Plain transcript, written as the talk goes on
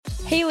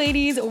Hey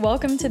ladies,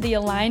 welcome to the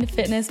Aligned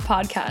Fitness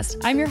Podcast.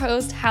 I'm your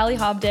host, Hallie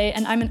Hobday,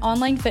 and I'm an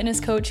online fitness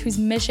coach whose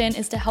mission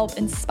is to help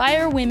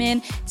inspire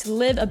women to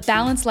live a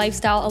balanced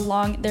lifestyle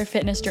along their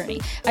fitness journey.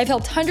 I've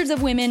helped hundreds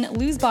of women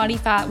lose body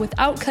fat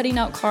without cutting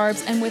out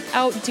carbs and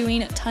without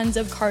doing tons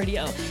of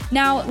cardio.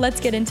 Now, let's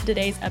get into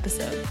today's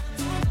episode.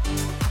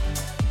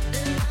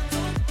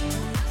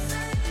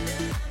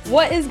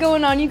 What is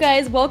going on, you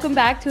guys? Welcome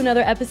back to another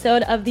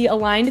episode of the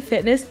Aligned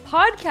Fitness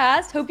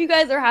Podcast. Hope you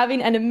guys are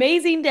having an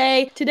amazing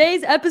day.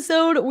 Today's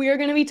episode, we are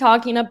going to be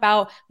talking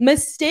about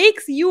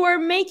mistakes you are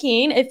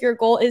making if your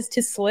goal is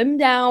to slim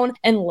down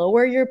and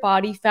lower your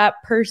body fat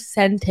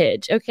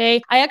percentage,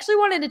 okay? I actually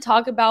wanted to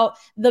talk about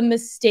the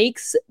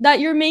mistakes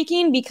that you're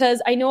making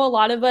because I know a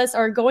lot of us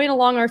are going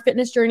along our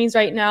fitness journeys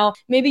right now.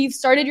 Maybe you've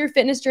started your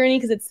fitness journey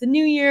because it's the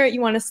new year,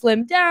 you want to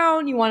slim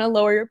down, you want to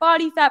lower your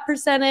body fat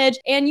percentage,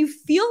 and you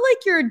feel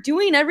like you're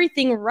doing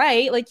everything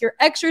right, like you're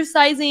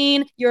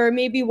exercising, you're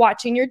maybe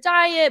watching your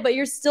diet, but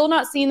you're still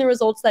not seeing the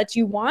results that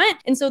you want.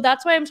 And so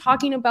that's why I'm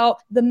talking about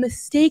the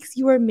mistakes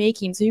you are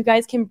making so you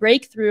guys can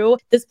break through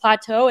this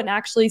plateau and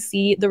actually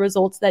see the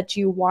results that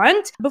you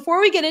want.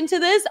 Before we get into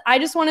this, I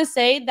just want to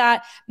say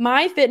that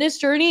my fitness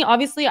journey,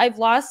 obviously I've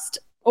lost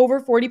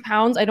over 40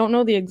 pounds. I don't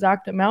know the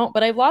exact amount,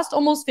 but I've lost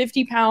almost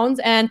 50 pounds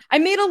and I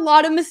made a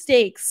lot of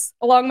mistakes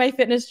along my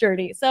fitness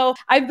journey. So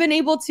I've been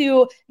able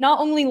to not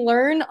only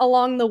learn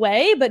along the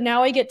way, but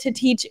now I get to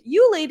teach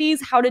you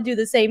ladies how to do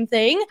the same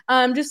thing,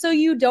 just so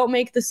you don't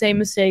make the same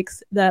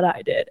mistakes that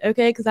I did,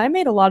 okay? Because I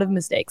made a lot of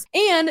mistakes.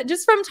 And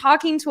just from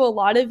talking to a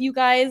lot of you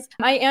guys,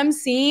 I am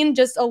seeing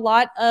just a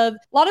lot of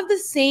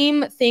the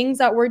same things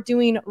that we're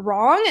doing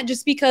wrong,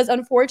 just because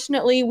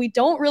unfortunately we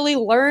don't really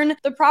learn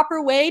the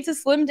proper way to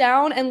slim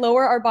down and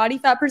lower our body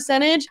fat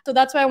percentage. So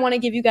that's why I want to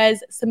give you guys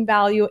some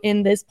value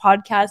in this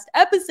podcast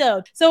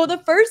episode. So the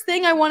first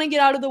thing I want to get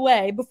out of the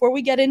way before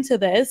we get into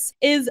this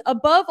is,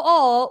 above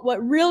all,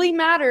 what really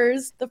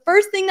matters, the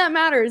first thing that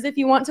matters if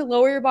you want to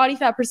lower your body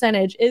fat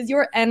percentage is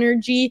your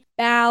energy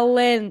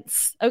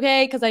balance,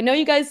 okay? Because I know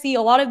you guys see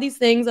a lot of these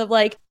things of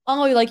like,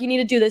 oh, like you need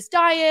to do this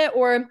diet,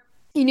 or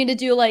you need to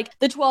do like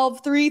the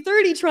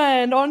 12-3-30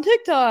 trend on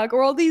TikTok,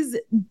 or all these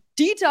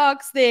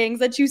detox things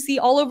that you see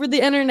all over the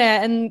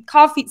internet, and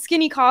coffee,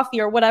 skinny coffee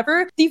or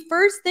whatever. The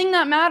first thing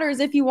that matters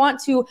if you want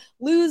to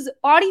lose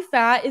body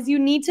fat is you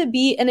need to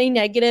be in a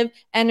negative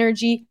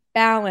energy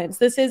balance.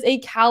 This is a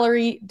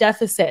calorie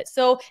deficit.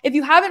 So if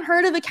you haven't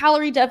heard of a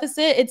calorie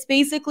deficit, it's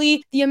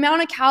basically the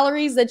amount of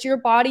calories that your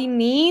body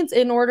needs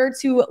in order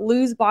to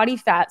lose body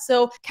fat.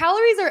 So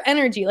calories are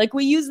energy. Like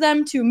we use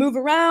them to move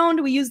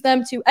around, we use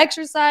them to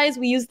exercise,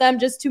 we use them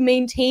just to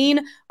maintain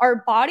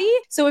our body.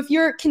 So if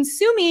you're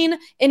consuming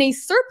in a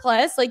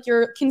surplus, like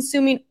you're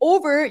consuming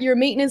over your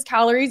maintenance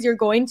calories, you're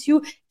going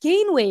to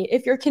gain weight.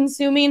 If you're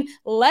consuming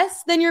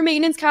less than your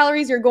maintenance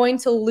calories, you're going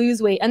to lose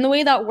weight. And the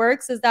way that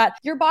works is that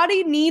your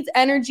body needs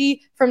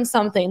energy from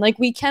something. Like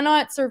we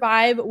cannot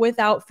survive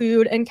without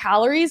food and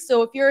calories.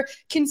 So if you're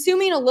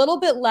consuming a little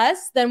bit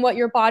less than what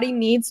your body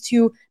needs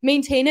to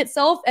maintain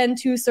itself and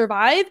to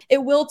survive,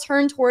 it will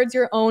turn towards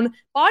your own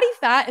body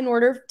fat in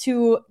order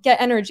to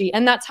get energy.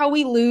 And that's how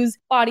we lose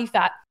body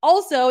fat.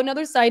 Also,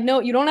 another side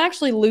note, you don't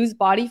actually lose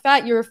body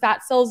fat. Your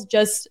fat cells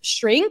just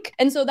shrink.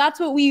 And so that's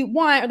what we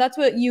want, or that's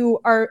what you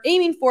are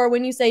aiming for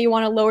when you say you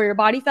want to lower your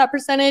body fat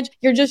percentage.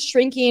 You're just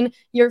shrinking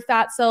your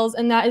fat cells,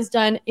 and that is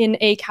done in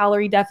a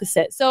calorie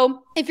deficit.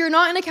 So if you're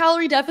not in a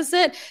calorie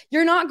deficit,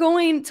 you're not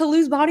going to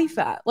lose body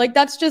fat. Like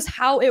that's just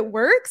how it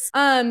works.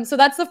 So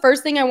that's the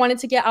first thing I wanted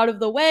to get out of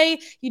the way.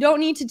 You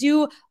don't need to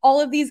do all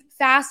of these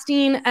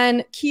fasting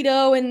and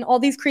keto and all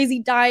these crazy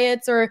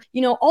diets, or,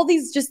 you know, all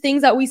these just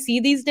things that we see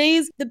these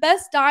days. The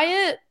best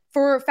diet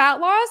for fat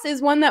loss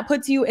is one that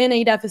puts you in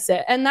a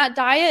deficit. And that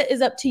diet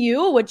is up to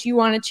you, what you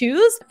want to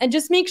choose. And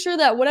just make sure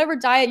that whatever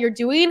diet you're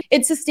doing,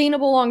 it's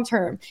sustainable long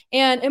term.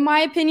 And in my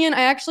opinion,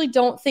 I actually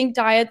don't think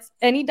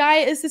any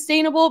diet is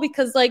sustainable,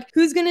 because like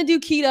who's going to do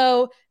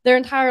keto their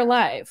entire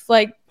life?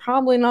 Like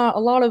probably not a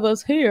lot of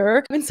us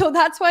here. And so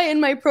that's why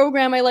in my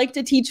program, I like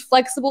to teach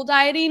flexible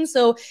dieting.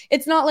 So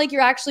it's not like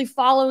you're actually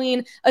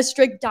following a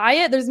strict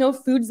diet. There's no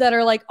foods that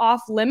are like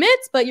off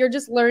limits, but you're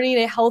just learning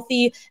a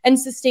healthy and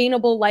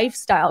sustainable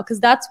lifestyle, because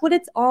that's what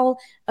it's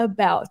all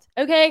about.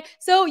 Okay.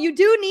 So you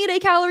do need a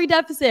calorie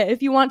deficit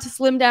if you want to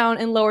slim down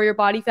and lower your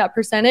body fat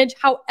percentage.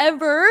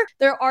 However,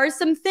 there are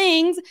some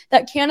things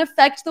that can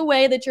affect the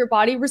way that your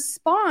body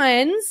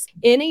responds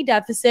in a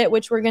deficit,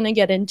 which we're going to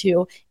get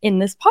into in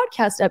this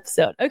podcast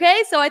episode.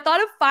 Okay, so I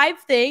thought of 5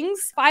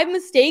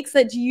 mistakes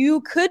that you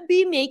could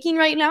be making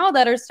right now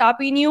that are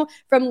stopping you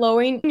from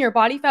lowering your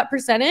body fat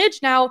percentage.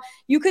 Now,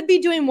 you could be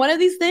doing one of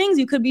these things,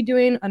 you could be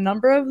doing a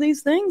number of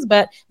these things,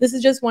 but this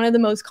is just one of the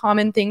most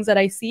common things that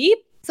I see.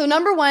 So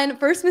number 1,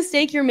 first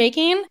mistake you're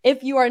making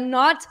if you are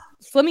not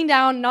slimming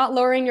down, not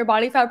lowering your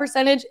body fat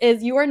percentage,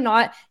 is you are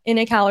not in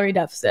a calorie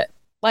deficit.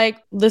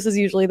 Like, this is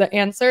usually the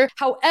answer.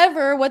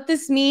 However, what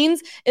this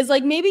means is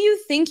like maybe you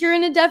think you're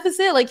in a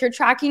deficit, like you're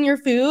tracking your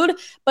food,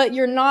 but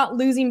you're not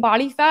losing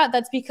body fat.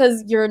 That's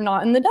because you're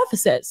not in the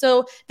deficit.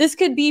 So this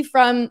could be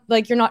from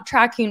like you're not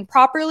tracking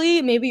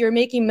properly. Maybe you're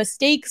making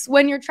mistakes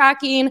when you're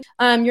tracking.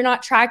 You're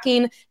not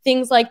tracking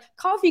things like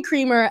coffee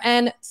creamer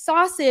and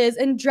sauces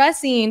and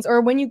dressings,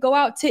 or when you go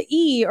out to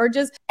eat, or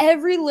just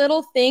every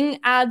little thing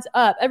adds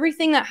up.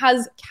 Everything that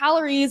has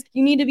calories,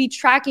 you need to be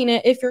tracking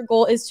it if your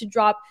goal is to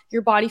drop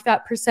your body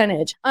fat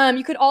percentage.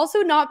 You could also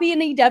not be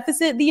in a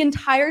deficit the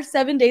entire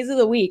 7 days of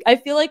the week. I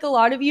feel like a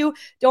lot of you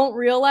don't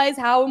realize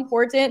how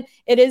important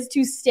it is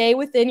to stay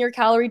within your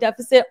calorie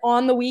deficit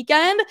on the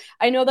weekend.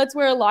 I know that's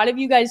where a lot of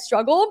you guys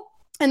struggle.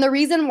 And the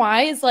reason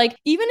why is like,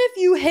 even if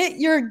you hit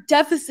your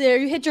deficit or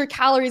you hit your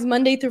calories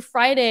Monday through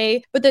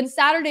Friday, but then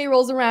Saturday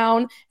rolls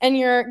around and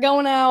you're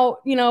going out,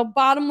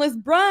 bottomless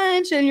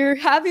brunch and you're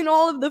having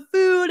all of the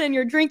food and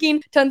you're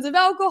drinking tons of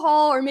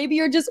alcohol, or maybe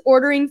you're just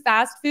ordering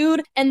fast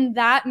food and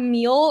that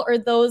meal or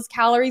those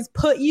calories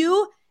put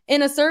you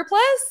in a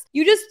surplus,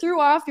 you just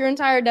threw off your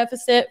entire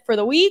deficit for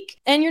the week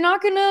and you're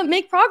not going to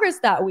make progress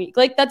that week.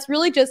 Like, that's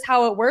really just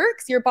how it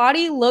works. Your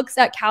body looks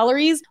at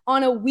calories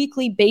on a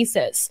weekly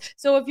basis.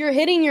 So if you're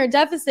hitting your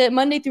deficit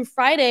Monday through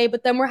Friday,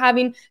 but then we're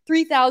having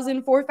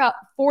 3,000,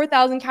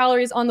 4,000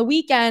 calories on the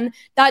weekend,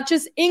 that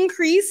just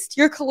increased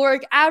your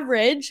caloric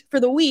average for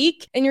the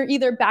week. And you're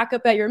either back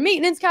up at your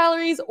maintenance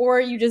calories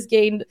or you just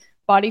gained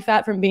body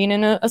fat from being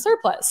in a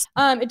surplus.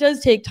 It does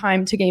take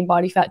time to gain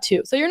body fat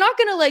too. So you're not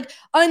going to like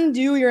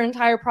undo your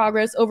entire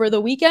progress over the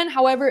weekend.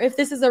 However, if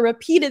this is a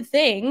repeated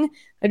thing,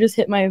 I just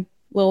hit my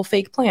little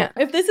fake plant.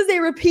 If this is a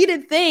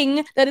repeated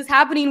thing that is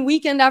happening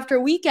weekend after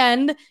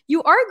weekend,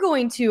 you are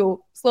going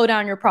to slow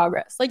down your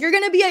progress. Like, you're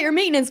going to be at your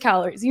maintenance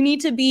calories. You need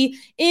to be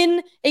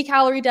in a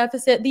calorie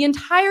deficit the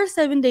entire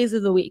 7 days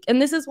of the week.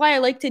 And this is why I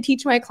like to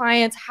teach my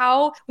clients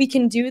how we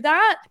can do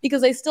that,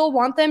 because I still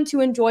want them to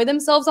enjoy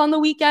themselves on the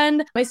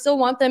weekend. I still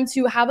want them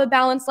to have a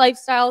balanced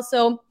lifestyle.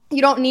 So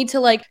you don't need to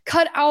like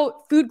cut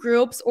out food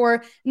groups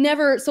or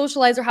never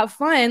socialize or have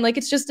fun. Like,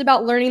 it's just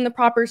about learning the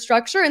proper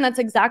structure. And that's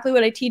exactly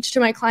what I teach to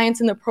my clients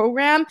in the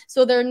program.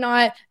 So they're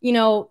not,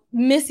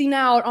 missing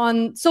out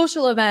on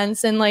social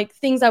events and like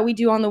things that we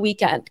do on the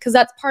weekend, because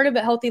that's part of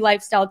a healthy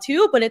lifestyle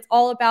too. But it's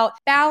all about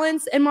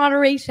balance and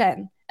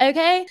moderation.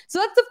 Okay. So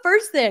that's the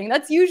first thing.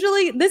 That's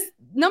usually this.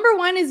 Number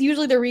one is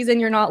usually the reason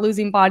you're not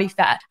losing body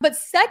fat. But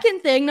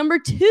second thing, number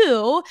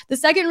two, the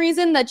second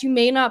reason that you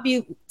may not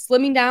be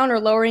slimming down or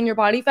lowering your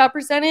body fat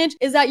percentage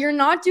is that you're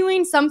not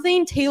doing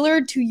something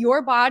tailored to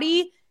your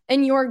body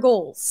and your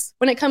goals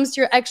when it comes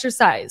to your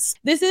exercise.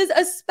 This is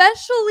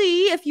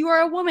especially if you are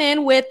a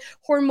woman with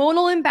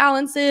hormonal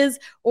imbalances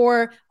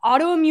or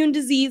autoimmune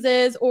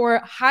diseases or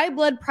high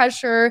blood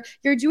pressure.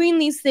 You're doing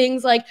these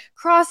things like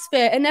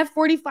CrossFit and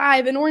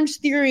F45 and Orange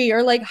Theory,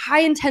 or like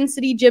high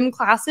intensity gym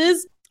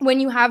classes when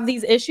you have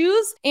these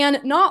issues. And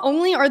not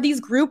only are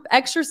these group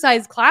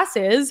exercise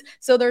classes,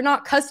 so they're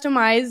not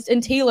customized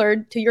and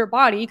tailored to your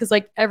body, because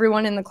like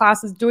everyone in the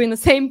class is doing the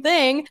same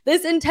thing,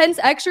 this intense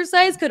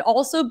exercise could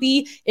also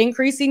be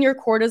increasing your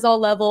cortisol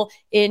level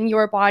in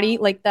your body,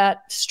 like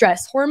that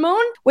stress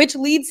hormone, which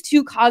leads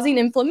to causing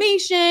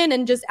inflammation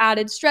and just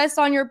added stress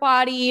on your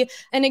body.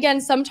 And again,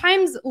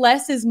 sometimes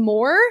less is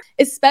more,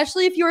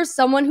 especially if you're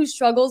someone who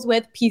struggles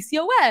with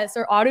PCOS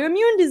or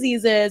autoimmune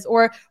diseases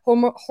or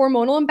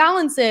hormonal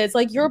imbalances.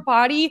 Like, your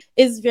body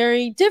is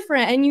very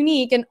different and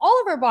unique, and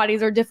all of our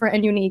bodies are different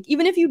and unique,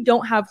 even if you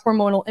don't have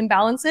hormonal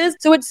imbalances.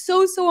 So it's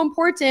so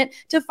important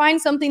to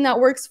find something that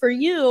works for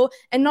you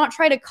and not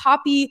try to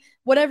copy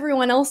what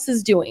everyone else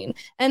is doing.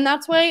 And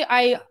that's why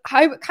I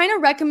kind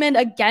of recommend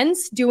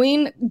against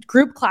doing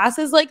group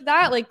classes like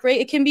that. Like,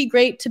 it can be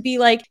great to be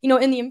like,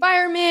 in the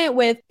environment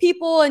with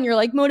people and you're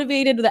like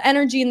motivated with the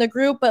energy in the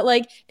group. But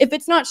like, if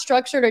it's not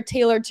structured or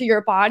tailored to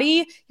your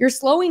body, you're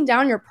slowing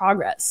down your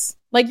progress.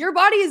 Like, your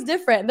body is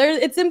different.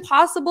 It's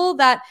impossible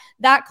that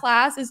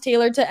class is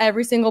tailored to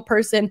every single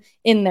person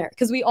in there,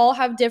 because we all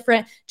have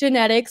different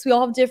genetics. We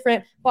all have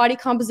different body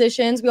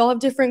compositions. We all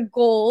have different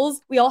goals.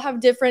 We all have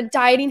different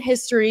dieting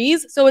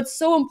histories. So it's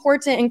so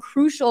important and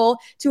crucial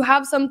to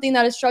have something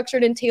that is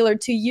structured and tailored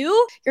to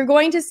you. You're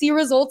going to see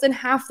results in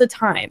half the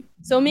time.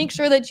 So make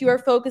sure that you are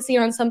focusing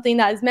on something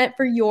that is meant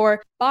for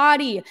your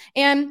body.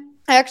 And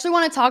I actually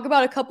want to talk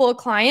about a couple of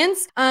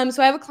clients.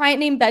 So I have a client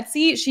named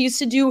Betsy. She used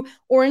to do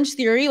Orange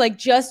Theory, like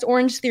just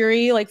Orange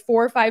Theory, like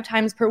 4 or 5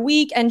 times per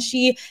week. And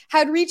she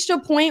had reached a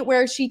point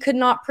where she could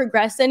not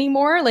progress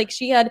anymore. Like,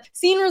 she had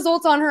seen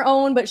results on her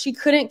own, but she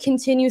couldn't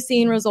continue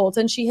seeing results,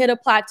 and she hit a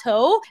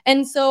plateau.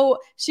 And so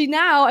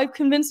I've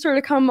convinced her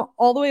to come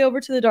all the way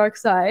over to the dark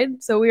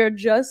side. So we are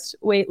just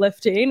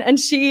weightlifting, and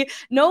she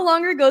no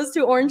longer goes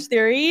to Orange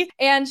Theory.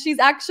 And she's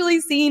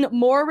actually seen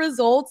more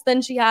results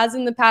than she has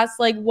in the past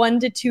like 1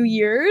 to 2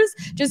 years,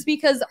 just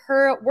because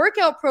her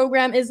workout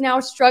program is now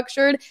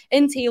structured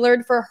and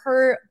tailored for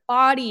her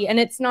body, and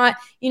it's not,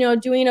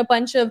 doing a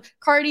bunch of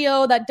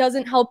cardio that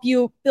doesn't help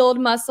you build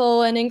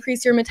muscle and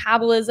increase your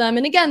metabolism.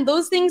 And again,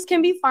 those things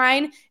can be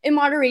fine in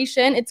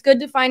moderation. It's good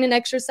to find an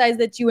exercise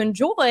that you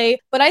enjoy,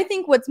 but I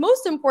think what's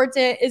most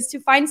important is to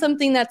find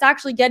something that's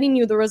actually getting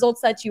you the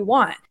results that you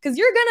want, because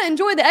you're going to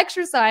enjoy the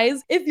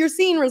exercise if you're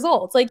seeing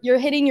results. Like, you're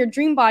hitting your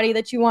dream body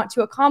that you want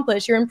to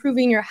accomplish, you're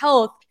improving your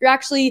health, you're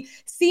actually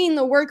seeing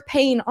the work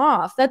paying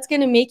off. That's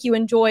going to make you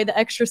enjoy the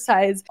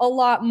exercise a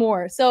lot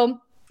more. So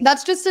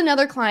that's just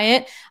another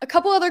client. A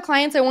couple other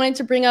clients I wanted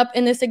to bring up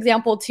in this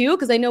example too,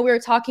 because I know we were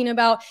talking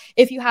about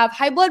if you have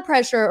high blood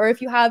pressure or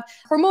if you have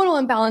hormonal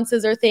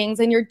imbalances or things,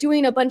 and you're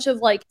doing a bunch of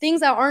like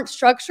things that aren't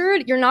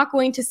structured, you're not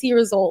going to see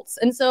results.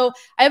 And so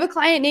I have a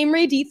client named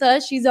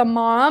Raditha. She's a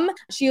mom.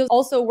 She is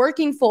also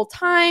working full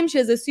time. She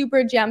has a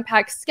super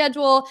jam-packed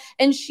schedule,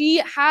 and she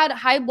had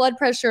high blood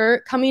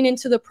pressure coming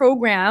into the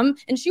program,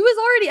 and she was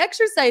already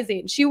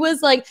exercising. She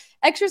was like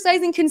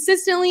exercising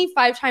consistently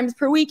 5 times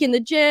per week in the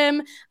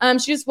gym.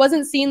 She just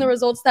wasn't seeing the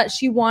results that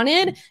she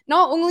wanted.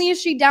 Not only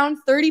is she down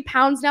 30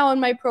 pounds now in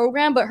my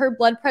program, but her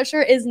blood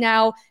pressure is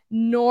now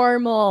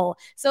normal.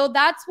 So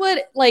that's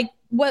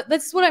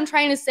that's what I'm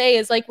trying to say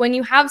is, like, when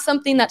you have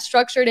something that's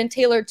structured and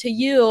tailored to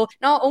you,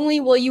 not only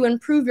will you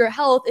improve your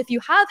health if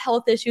you have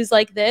health issues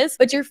like this,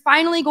 but you're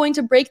finally going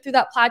to break through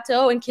that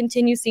plateau and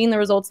continue seeing the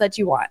results that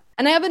you want.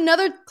 And I have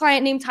another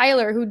client named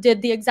Tyler who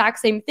did the exact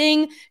same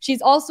thing.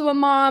 She's also a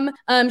mom.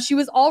 She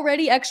was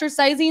already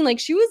exercising. Like,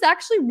 she was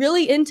actually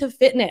really into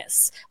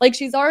fitness. Like,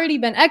 she's already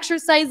been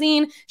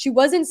exercising. She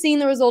wasn't seeing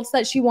the results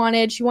that she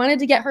wanted. She wanted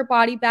to get her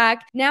body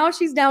back. Now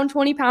she's down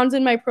 20 pounds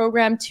in my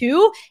program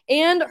too.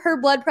 And her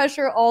blood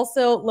pressure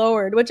also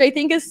lowered, which I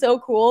think is so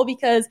cool,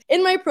 because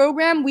in my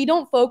program, we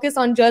don't focus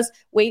on just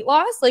weight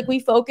loss. Like, we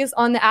focus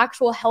on the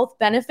actual health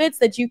benefits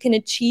that you can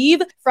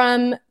achieve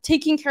from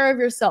taking care of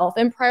yourself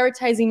and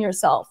prioritizing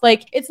yourself.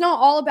 Like, it's not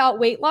all about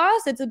weight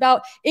loss. It's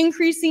about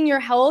increasing your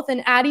health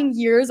and adding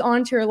years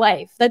onto your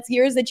life. That's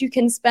years that you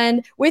can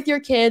spend with your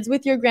kids,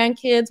 with your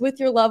grandkids, with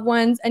your loved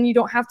ones, and you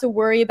don't have to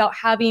worry about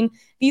having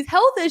these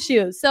health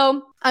issues.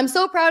 So I'm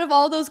so proud of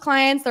all those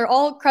clients. They're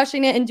all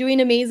crushing it and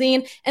doing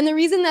amazing. And the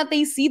reason that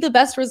they see the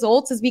best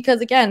results is because,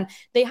 again,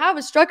 they have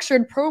a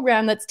structured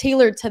program that's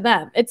tailored to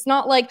them. It's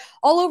not like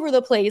all over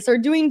the place or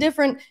doing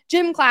different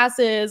gym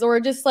classes or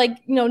just like,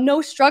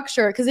 no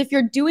structure. Because if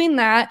you're doing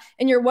that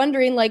and you're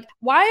wondering like,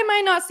 why am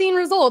I not seeing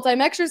results?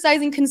 I'm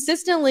exercising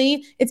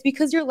consistently. It's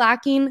because you're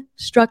lacking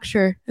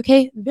structure.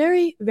 Okay.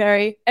 Very,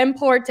 very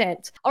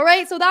important. All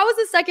right. So that was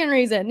the second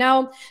reason.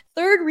 Now,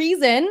 third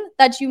reason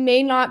that you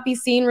may not be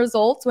seeing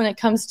results when it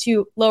comes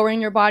to lowering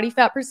your body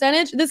fat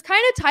percentage, this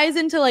kind of ties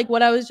into like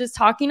what I was just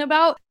talking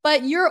about,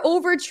 but you're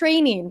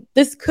overtraining.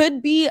 This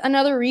could be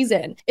another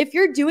reason. If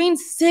you're doing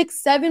 6,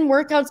 7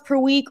 workouts per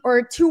week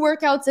or 2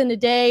 workouts in a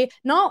day,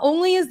 not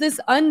only is this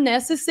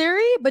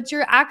unnecessary, but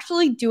you're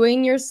actually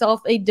doing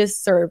yourself a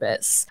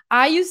disservice.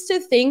 I used to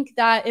think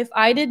that if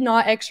I did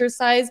not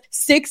exercise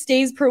 6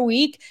 days per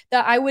week,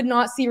 that I would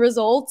not see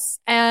results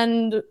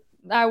and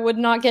I would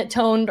not get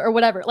toned or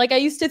whatever. Like, I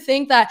used to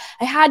think that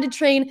I had to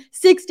train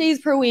 6 days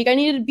per week. I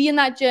needed to be in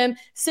that gym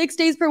 6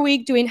 days per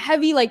week doing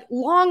heavy, like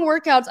long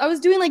workouts. I was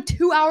doing like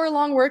 2-hour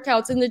long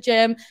workouts in the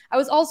gym. I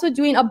was also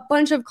doing a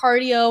bunch of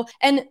cardio,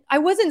 and I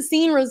wasn't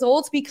seeing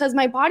results because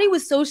my body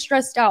was so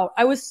stressed out.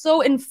 I was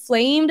so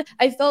inflamed.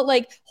 I felt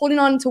like holding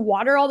on to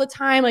water all the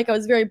time. Like, I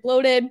was very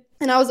bloated.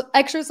 And I was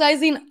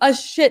exercising a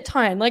shit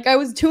ton. Like, I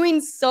was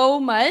doing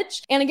so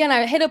much. And again,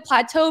 I hit a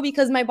plateau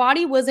because my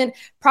body wasn't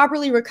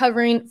properly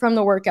recovering from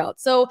the workout.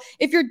 So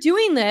if you're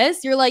doing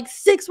this, you're like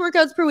 6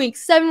 workouts per week,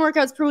 7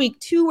 workouts per week,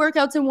 2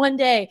 workouts in one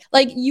day.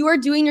 Like, you are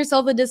doing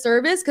yourself a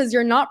disservice because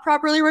you're not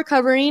properly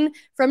recovering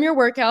from your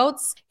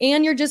workouts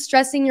and you're just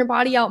stressing your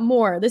body out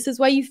more. This is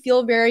why you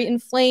feel very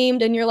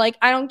inflamed and you're like,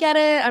 I don't get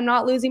it. I'm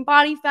not losing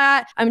body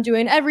fat. I'm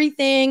doing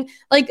everything.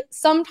 Like,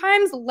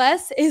 sometimes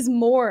less is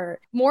more.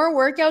 More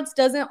workouts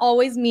doesn't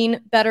always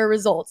mean better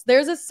results.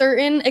 There's a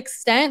certain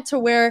extent to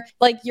where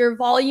like your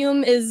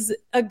volume is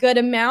a good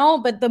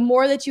amount, but the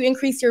more that you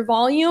increase your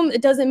volume,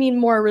 it doesn't mean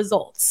more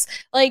results.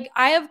 Like,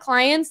 I have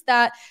clients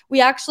that we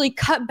actually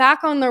cut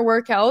back on their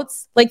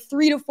workouts, like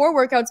 3 to 4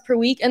 workouts per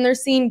week, and they're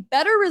seeing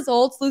better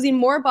results, losing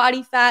more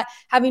body fat,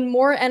 having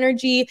more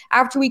energy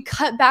after we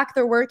cut back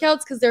their workouts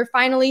because they're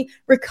finally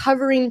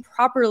recovering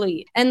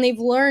properly. And they've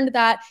learned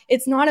that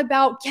it's not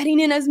about getting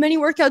in as many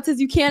workouts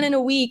as you can in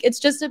a week. It's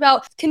just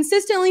about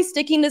consistently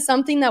sticking to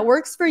something that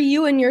works for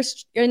you and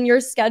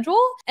your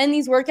schedule. And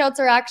these workouts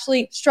are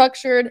actually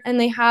structured and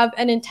they have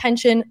an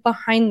intention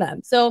behind them.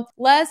 So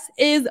less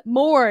is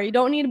more. You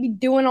don't need to be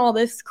doing all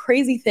this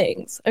crazy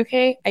things.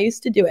 Okay. I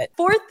used to do it.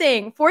 Fourth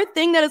thing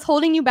that is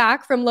holding you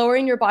back from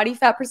lowering your body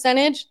fat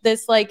percentage,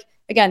 this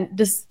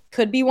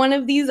could be one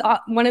of these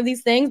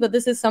things, but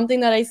this is something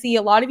that I see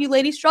a lot of you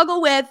ladies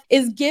struggle with,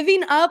 is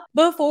giving up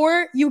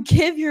before you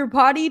give your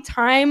body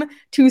time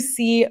to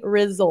see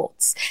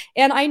results.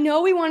 And I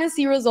know we want to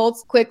see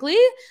results quickly.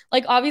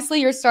 Like,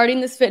 obviously you're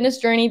starting this fitness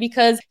journey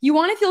because you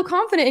want to feel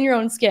confident in your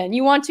own skin.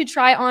 You want to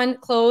try on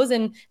clothes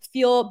and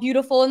feel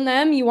beautiful in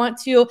them. You want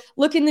to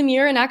look in the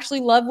mirror and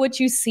actually love what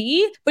you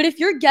see. But if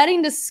you're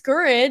getting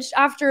discouraged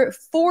after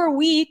 4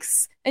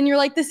 weeks and you're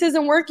like, this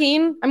isn't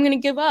working, I'm going to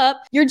give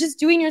up, you're just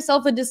doing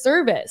yourself a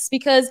disservice,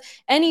 because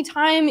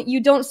anytime you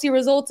don't see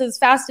results as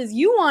fast as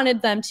you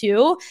wanted them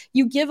to,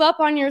 you give up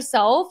on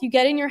yourself, you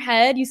get in your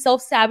head, you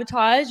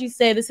self-sabotage, you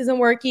say, this isn't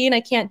working, I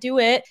can't do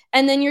it.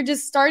 And then you're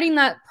just starting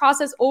that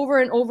process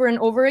over and over and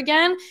over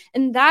again.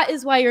 And that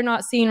is why you're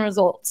not seeing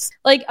results.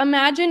 Like,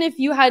 imagine if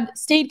you had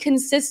stayed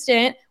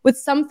consistent with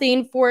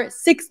something for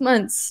 6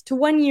 months to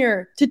 1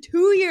 year to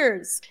 2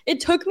 years. It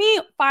took me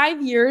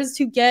 5 years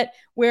to get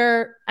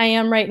where I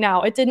am right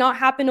now. It did not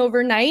happen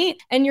overnight.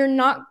 And you're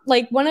not,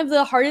 like, one of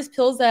the hardest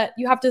pills that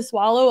you have to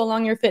swallow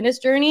along your fitness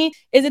journey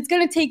is it's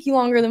going to take you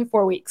longer than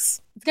 4 weeks.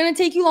 It's going to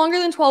take you longer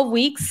than 12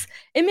 weeks.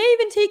 It may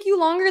even take you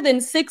longer than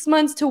 6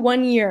 months to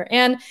 1 year.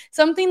 And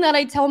something that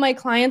I tell my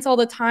clients all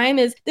the time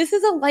is this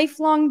is a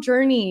lifelong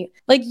journey.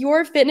 Like,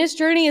 your fitness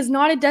journey is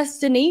not a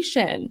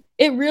destination.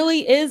 It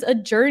really is a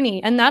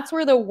journey. And that's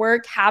where the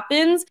work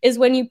happens, is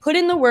when you put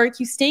in the work,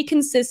 you stay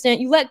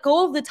consistent, you let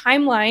go of the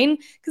timeline.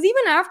 Because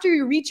even after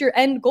you reach your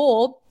end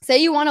goal, say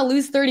you want to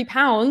lose 30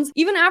 pounds,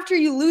 even after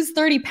you lose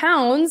 30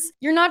 pounds,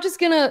 you're not just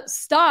going to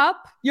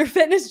stop your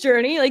fitness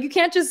journey. Like, you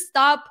can't just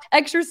stop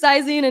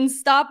exercising and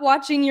stop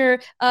watching your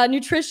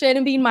nutrition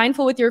and being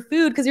mindful with your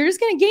food, because you're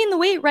just going to gain the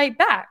weight right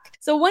back.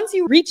 So once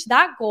you reach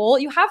that goal,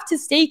 you have to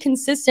stay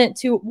consistent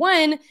to,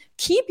 one,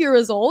 keep your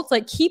results,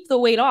 like keep the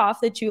weight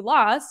off that you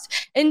lost.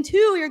 And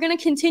two, you're going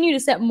to continue to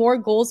set more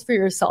goals for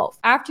yourself.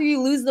 After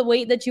you lose the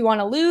weight that you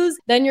want to lose,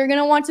 then you're going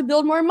to want to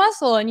build more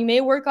muscle, and you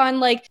may work on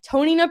like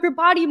toning up your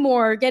body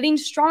more, getting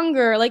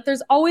stronger. Like,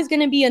 there's always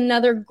going to be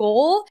another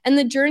goal, and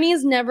the journey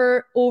is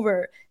never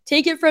over.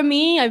 Take it from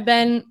me, I've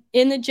been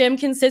in the gym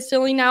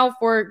consistently now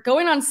for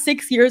going on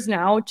 6 years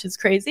now, which is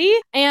crazy.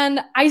 And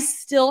I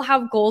still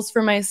have goals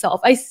for myself.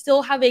 I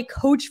still have a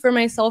coach for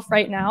myself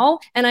right now.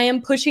 And I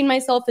am pushing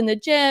myself in the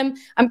gym.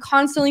 I'm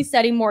constantly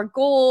setting more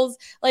goals.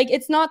 Like,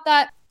 it's not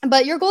that.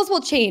 But your goals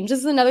will change. This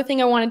is another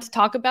thing I wanted to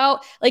talk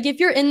about. Like, if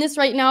you're in this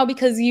right now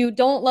because you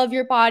don't love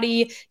your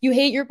body, you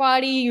hate your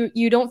body,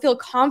 you don't feel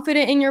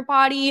confident in your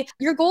body,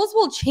 your goals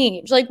will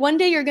change. Like, one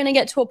day you're going to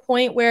get to a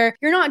point where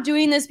you're not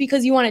doing this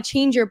because you want to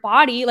change your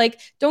body.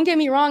 Like, don't get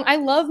me wrong, I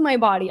love my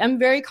body. I'm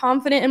very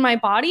confident in my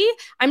body.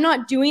 I'm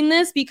not doing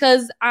this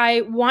because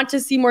I want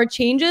to see more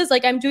changes.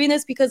 Like, I'm doing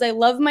this because I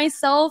love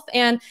myself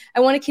and I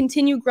want to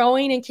continue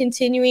growing and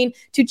continuing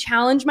to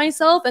challenge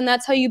myself. And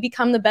that's how you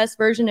become the best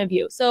version of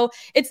you. So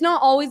it's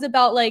not always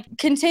about like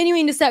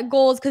continuing to set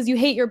goals because you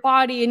hate your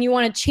body and you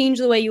want to change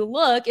the way you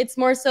look. It's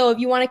more so if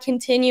you want to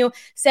continue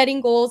setting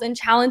goals and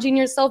challenging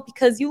yourself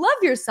because you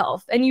love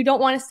yourself and you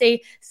don't want to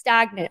stay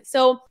stagnant.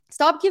 So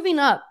stop giving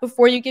up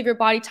before you give your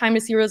body time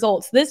to see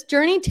results. This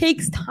journey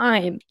takes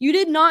time. You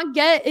did not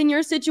get in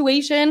your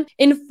situation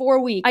in 4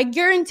 weeks. I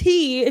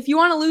guarantee if you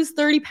want to lose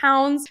 30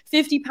 pounds,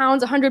 50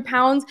 pounds, 100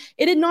 pounds,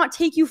 it did not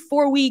take you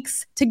 4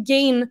 weeks to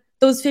gain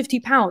those 50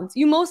 pounds.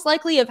 You most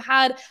likely have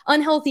had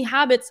unhealthy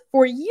habits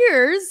for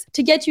years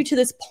to get you to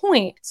this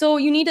point. So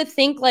you need to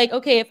think like,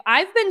 okay, if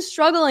I've been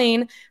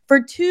struggling for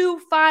 2,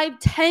 5,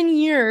 10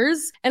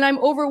 years and I'm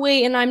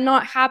overweight and I'm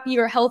not happy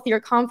or healthy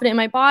or confident in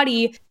my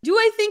body, do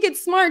I think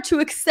it's smart to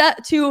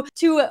accept, to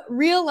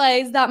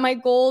realize that my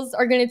goals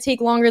are going to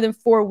take longer than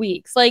 4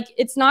 weeks? Like,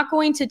 it's not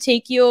going to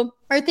take you,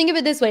 or think of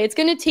it this way, it's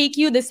going to take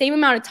you the same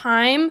amount of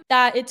time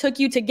that it took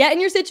you to get in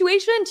your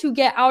situation to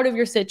get out of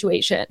your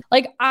situation.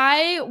 Like,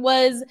 I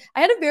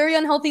had a very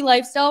unhealthy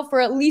lifestyle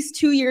for at least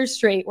 2 years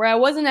straight, where I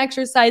wasn't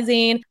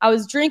exercising, I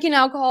was drinking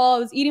alcohol, I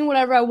was eating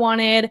whatever I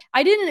wanted.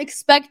 I didn't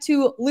expect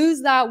to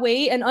lose that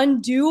weight and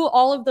undo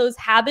all of those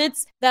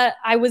habits that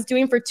I was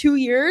doing for 2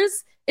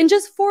 years in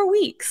just 4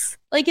 weeks.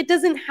 Like, it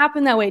doesn't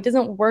happen that way. It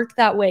doesn't work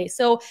that way.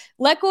 So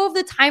let go of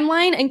the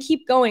timeline and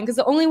keep going, because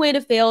the only way to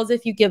fail is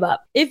if you give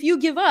up. If you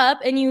give up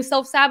and you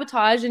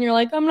self-sabotage and you're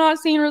like, I'm not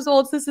seeing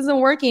results, this isn't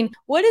working,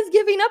 what is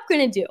giving up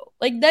going to do?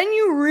 Like, then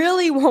you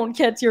really won't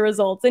get to your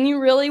results and you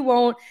really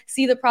won't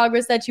see the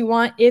progress that you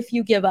want if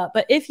you give up.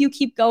 But if you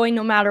keep going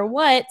no matter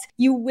what,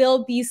 you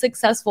will be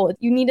successful.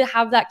 You need to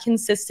have that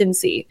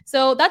consistency.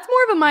 So that's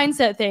more of a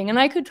mindset thing. And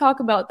I could talk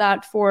about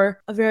that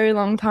for a very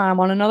long time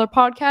on another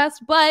podcast.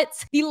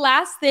 But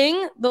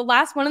the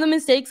last one of the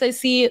mistakes I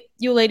see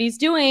you ladies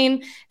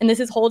doing, and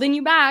this is holding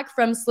you back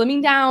from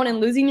slimming down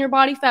and losing your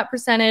body fat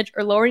percentage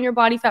or lowering your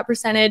body fat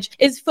percentage,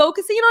 is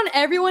focusing on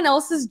everyone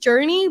else's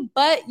journey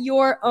but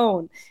your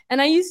own.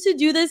 And I used to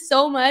do this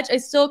so much. I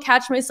still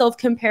catch myself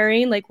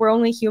comparing, like, we're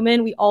only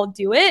human. We all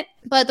do it.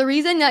 But the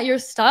reason that you're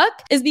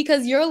stuck is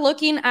because you're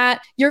looking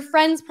at your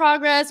friend's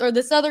progress or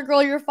this other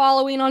girl you're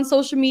following on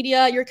social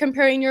media. You're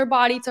comparing your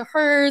body to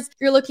hers.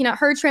 You're looking at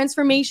her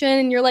transformation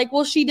and you're like,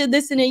 well, she did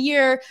this in a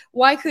year.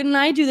 Why couldn't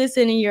I do this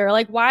in a year?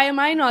 Like, why am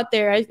I not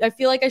there? I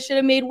feel like I should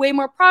have made way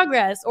more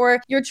progress.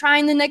 Or you're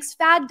trying the next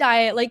fad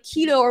diet like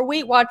keto or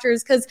Weight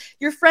Watchers because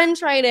your friend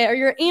tried it or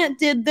your aunt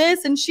did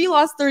this and she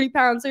lost 30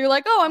 pounds. So you're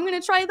like, oh, I'm going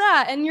to try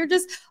that. And you're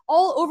just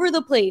all over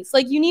the place.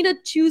 Like, you need to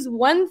choose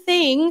one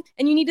thing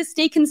and you need to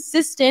stay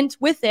consistent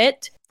with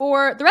it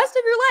for the rest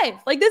of your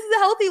life. Like, this is a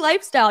healthy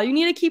lifestyle. You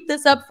need to keep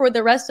this up for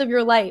the rest of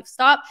your life.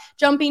 Stop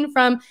jumping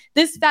from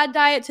this fad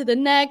diet to the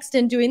next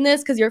and doing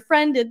this because your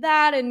friend did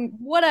that and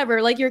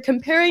whatever. Like, you're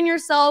comparing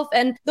yourself,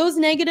 and those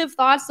negative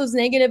thoughts, those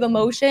negative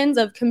emotions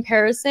of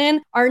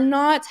comparison are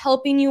not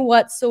helping you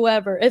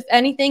whatsoever. If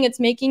anything, it's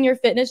making your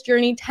fitness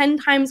journey 10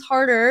 times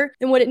harder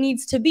than what it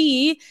needs to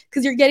be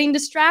because you're getting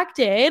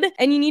distracted,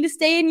 and you need to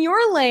stay in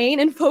your lane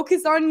and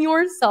focus on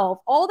yourself.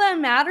 All that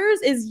matters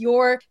is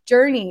your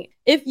journey.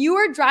 If you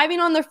are driving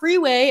on the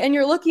freeway and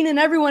you're looking in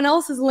everyone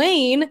else's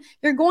lane,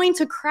 you're going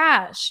to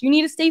crash. You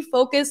need to stay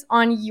focused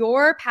on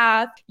your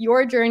path,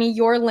 your journey,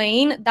 your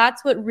lane.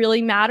 That's what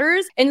really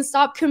matters. And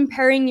stop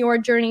comparing your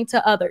journey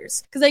to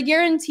others. Because I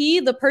guarantee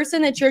the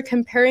person that you're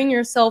comparing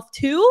yourself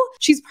to,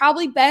 she's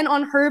probably been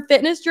on her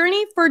fitness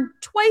journey for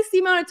twice the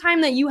amount of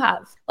time that you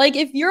have. Like,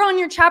 if you're on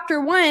your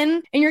chapter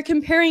 1 and you're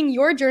comparing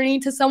your journey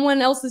to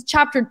someone else's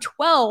chapter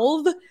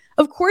 12,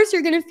 of course,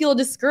 you're going to feel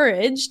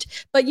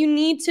discouraged, but you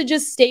need to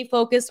just stay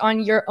focused on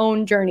your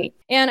own journey.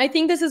 And I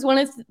think this is one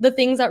of the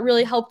things that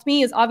really helped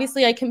me is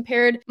obviously I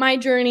compared my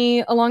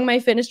journey along my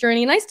fitness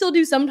journey, and I still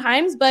do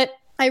sometimes, but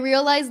I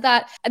realized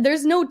that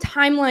there's no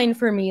timeline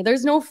for me.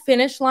 There's no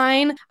finish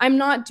line. I'm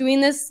not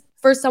doing this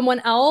for someone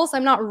else.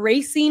 I'm not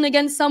racing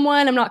against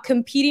someone. I'm not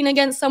competing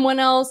against someone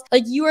else.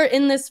 Like, you are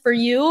in this for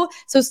you.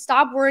 So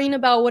stop worrying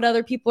about what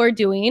other people are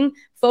doing.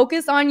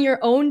 Focus on your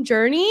own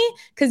journey,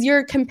 because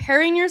you're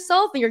comparing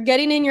yourself and you're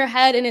getting in your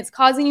head and it's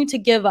causing you to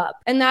give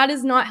up. And that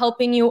is not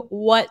helping you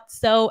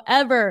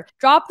whatsoever.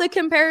 Drop the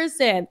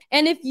comparison.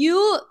 And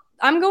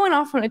I'm going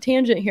off on a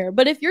tangent here,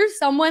 but if you're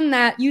someone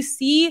that you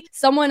see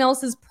someone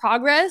else's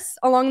progress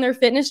along their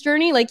fitness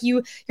journey, like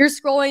you're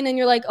scrolling and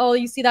you're like, oh,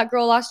 you see that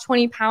girl lost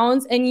 20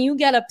 pounds and you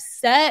get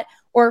upset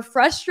or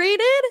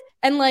frustrated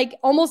and like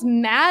almost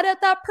mad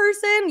at that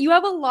person, you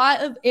have a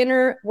lot of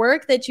inner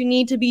work that you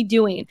need to be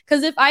doing.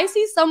 Because if I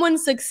see someone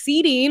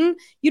succeeding,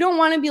 you don't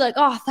want to be like,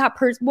 oh, that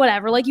person,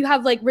 whatever. Like, you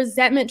have like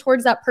resentment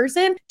towards that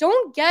person.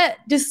 Don't get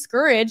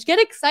discouraged, get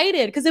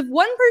excited. Because if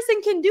one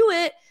person can do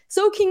it,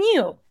 so can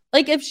you.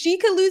 Like, if she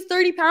could lose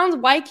 30 pounds,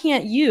 why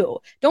can't you?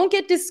 Don't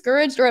get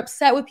discouraged or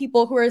upset with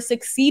people who are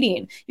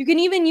succeeding. You can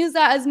even use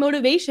that as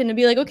motivation to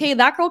be like, okay,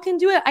 that girl can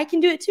do it. I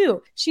can do it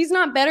too. She's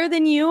not better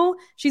than you.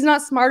 She's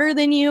not smarter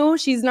than you.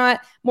 She's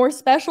not more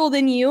special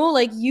than you.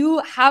 Like, you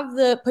have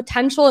the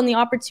potential and the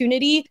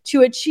opportunity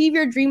to achieve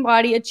your dream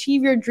body,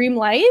 achieve your dream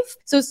life.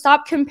 So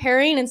stop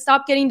comparing and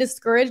stop getting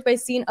discouraged by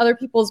seeing other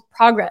people's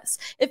progress.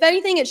 If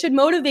anything, it should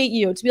motivate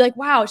you to be like,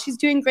 wow, she's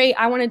doing great.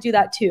 I want to do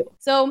that too.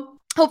 So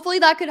hopefully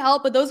that could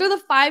help, but those are the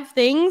 5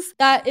 things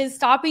that is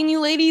stopping you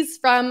ladies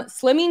from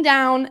slimming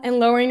down and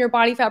lowering your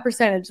body fat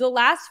percentage. The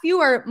last few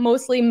are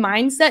mostly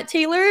mindset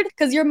tailored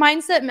because your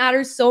mindset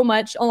matters so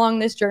much along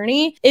this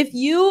journey. If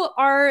you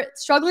are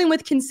struggling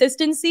with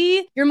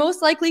consistency, you're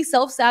most likely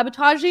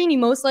self-sabotaging. You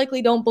most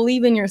likely don't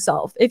believe in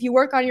yourself. If you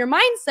work on your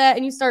mindset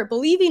and you start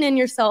believing in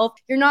yourself,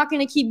 you're not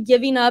going to keep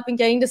giving up and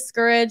getting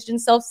discouraged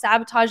and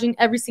self-sabotaging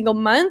every single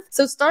month.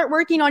 So start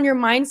working on your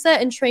mindset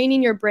and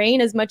training your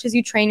brain as much as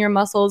you train your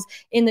muscles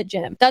in the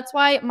gym. That's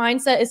why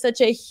mindset is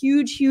such a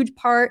huge, huge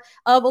part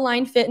of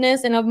Aligned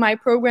Fitness and of my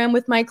program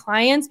with my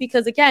clients.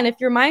 Because again, if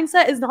your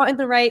mindset is not in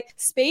the right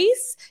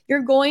space,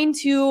 you're going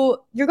to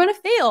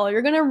fail.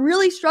 You're going to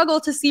really struggle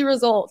to see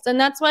results. And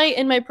that's why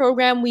in my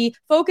program, we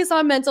focus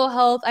on mental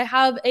health. I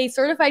have a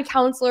certified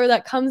counselor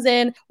that comes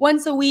in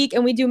once a week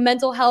and we do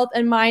mental health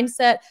and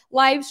mindset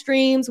live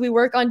streams. We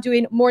work on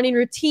doing morning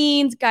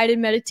routines, guided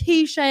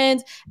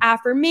meditations,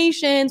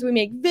 affirmations. We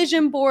make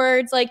vision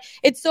boards. Like,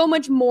 it's so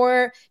much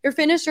more. Your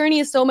fitness journey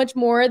is so much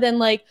more than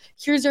like,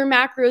 here's your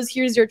macros,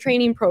 here's your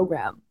training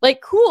program. Like,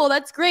 cool,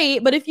 that's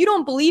great. But if you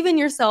don't believe in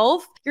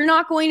yourself, you're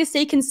not going to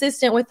stay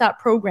consistent with that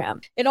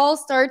program. It all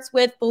starts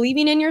with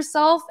believing in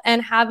yourself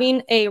and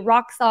having a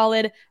rock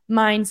solid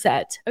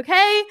mindset.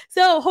 Okay.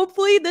 So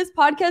hopefully this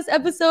podcast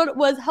episode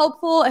was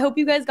helpful. I hope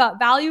you guys got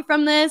value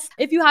from this.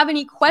 If you have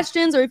any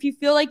questions or if you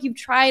feel like you've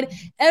tried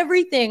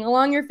everything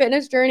along your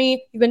fitness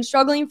journey, you've been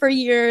struggling for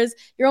years,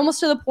 you're almost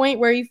to the point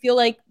where you feel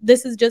like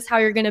this is just how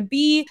you're going to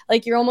be,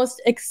 like you're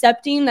almost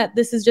accepting that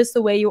this is just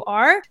the way you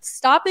are,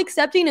 stop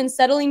accepting and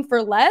settling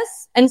for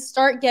less and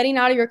start getting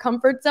out of your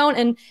comfort zone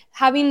and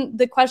having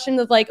the question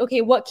of like,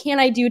 okay, what can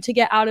I do to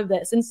get out of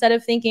this? Instead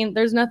of thinking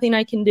there's nothing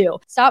I can do.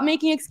 Stop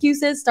making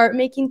excuses, start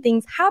making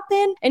things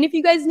happen. And if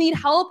you guys need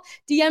help,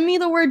 DM me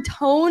the word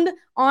toned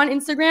on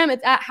Instagram.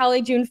 It's at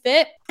Hallie June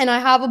Fit. And I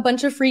have a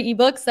bunch of free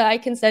ebooks that I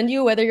can send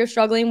you, whether you're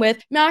struggling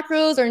with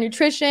macros or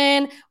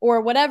nutrition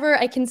or whatever,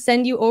 I can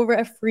send you over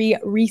a free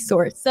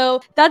resource.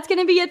 So that's going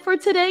to be it for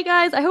today,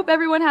 guys. I hope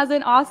everyone has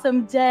an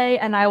awesome day,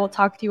 and I will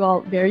talk to you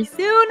all very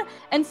soon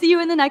and see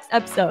you in the next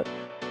episode.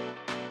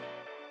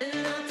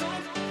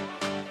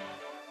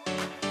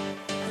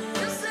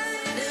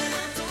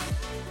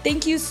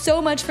 Thank you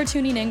so much for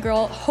tuning in,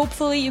 girl.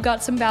 Hopefully you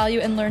got some value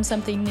and learned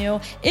something new.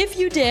 If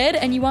you did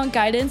and you want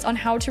guidance on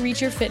how to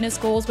reach your fitness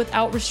goals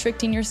without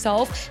restricting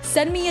yourself,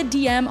 send me a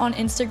DM on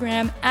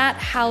Instagram at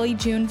Hallie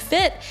June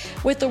Fit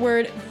with the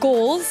word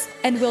goals,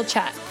 and we'll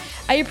chat.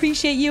 I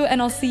appreciate you, and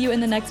I'll see you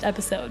in the next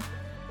episode.